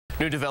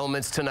New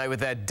developments tonight with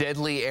that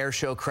deadly air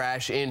show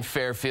crash in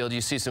Fairfield.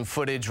 You see some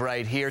footage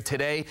right here.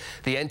 Today,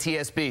 the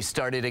NTSB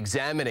started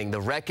examining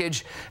the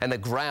wreckage and the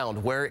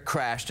ground where it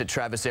crashed at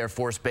Travis Air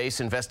Force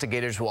Base.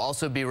 Investigators will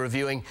also be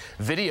reviewing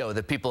video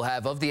that people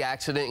have of the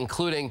accident,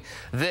 including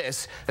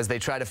this, as they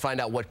try to find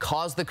out what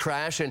caused the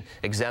crash and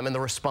examine the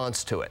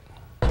response to it.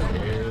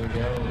 Here we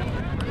go.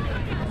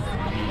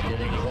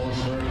 Getting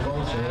closer and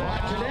closer.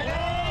 Watch it.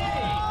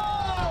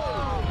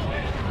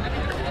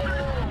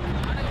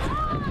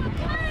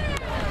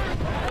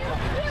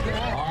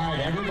 All right,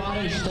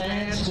 everybody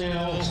stand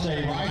still.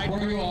 Stay right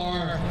where you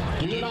are.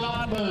 Do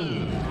not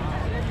move.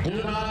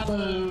 Do not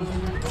move.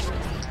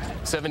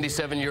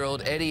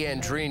 77-year-old Eddie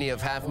Andrini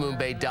of Half Moon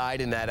Bay died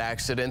in that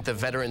accident. The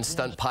veteran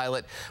stunt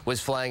pilot was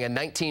flying a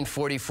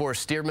 1944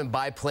 Stearman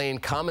biplane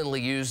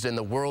commonly used in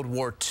the World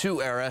War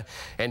II era.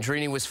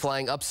 Andrini was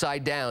flying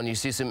upside down. You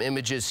see some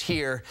images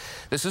here.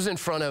 This was in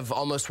front of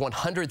almost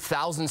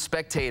 100,000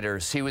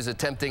 spectators. He was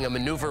attempting a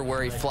maneuver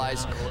where he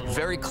flies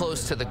very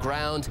close to the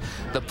ground.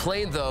 The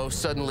plane, though,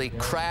 suddenly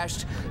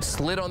crashed,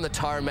 slid on the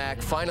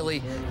tarmac,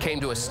 finally came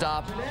to a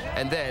stop,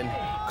 and then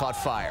caught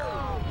fire.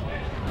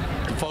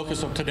 The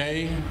focus of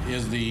today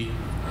is the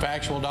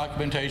factual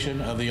documentation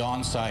of the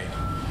on-site.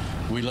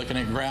 We're looking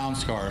at ground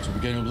scars.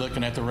 We're going to be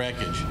looking at the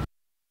wreckage.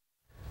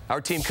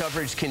 Our team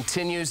coverage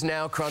continues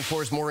now. KRON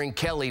 4's Maureen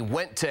Kelly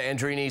went to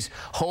Andrini's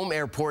home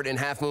airport in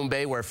Half Moon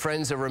Bay, where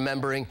friends are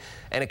remembering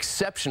an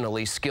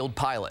exceptionally skilled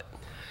pilot.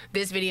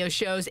 This video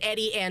shows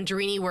Eddie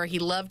Andrini where he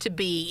loved to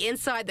be,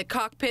 inside the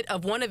cockpit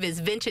of one of his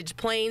vintage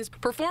planes,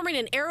 performing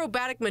an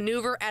aerobatic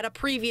maneuver at a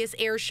previous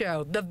air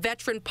show. The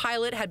veteran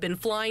pilot had been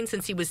flying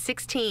since he was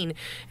 16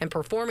 and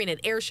performing at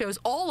air shows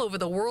all over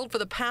the world for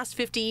the past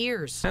 50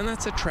 years. And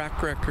that's a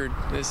track record.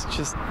 It's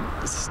just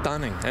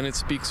stunning, and it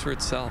speaks for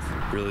itself.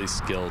 Really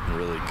skilled and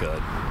really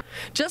good.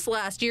 Just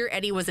last year,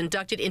 Eddie was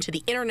inducted into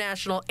the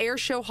International Air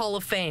Show Hall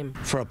of Fame.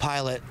 For a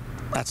pilot,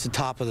 that's the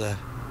top of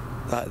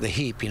the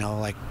heap, you know,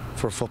 like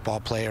for a football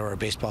player or a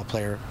baseball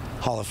player,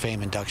 Hall of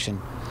Fame induction.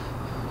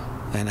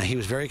 And he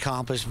was very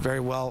accomplished, very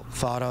well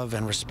thought of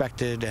and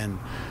respected and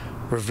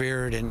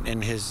revered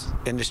in his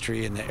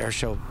industry in the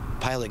airshow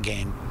pilot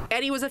game.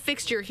 Eddie was a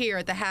fixture here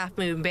at the Half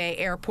Moon Bay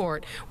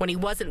Airport. When he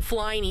wasn't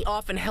flying, he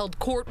often held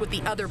court with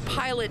the other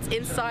pilots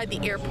inside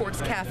the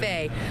airport's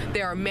cafe.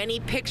 There are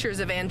many pictures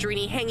of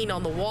Andrini hanging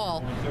on the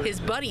wall. His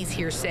buddies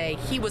here say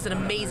he was an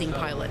amazing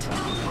pilot.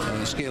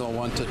 On a scale of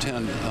 1 to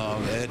 10,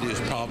 Ed is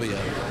probably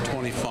a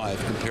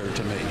 25 compared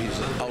to me.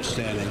 He's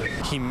outstanding.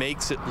 He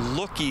makes it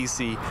look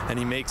easy, and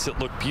he makes it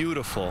look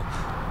beautiful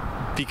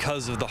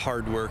because of the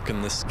hard work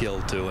and the skill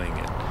doing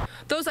it.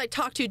 Those I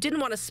talked to didn't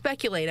want to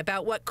speculate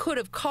about what could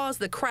have caused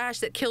the crash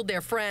that killed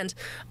their friend,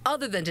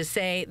 other than to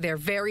say they're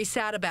very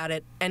sad about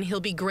it and he'll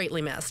be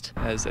greatly missed.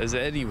 As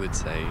Eddie would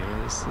say, you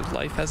know,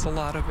 life has a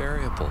lot of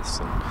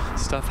variables and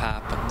stuff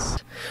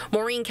happens.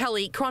 Maureen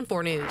Kelly, KRON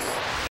 4 News.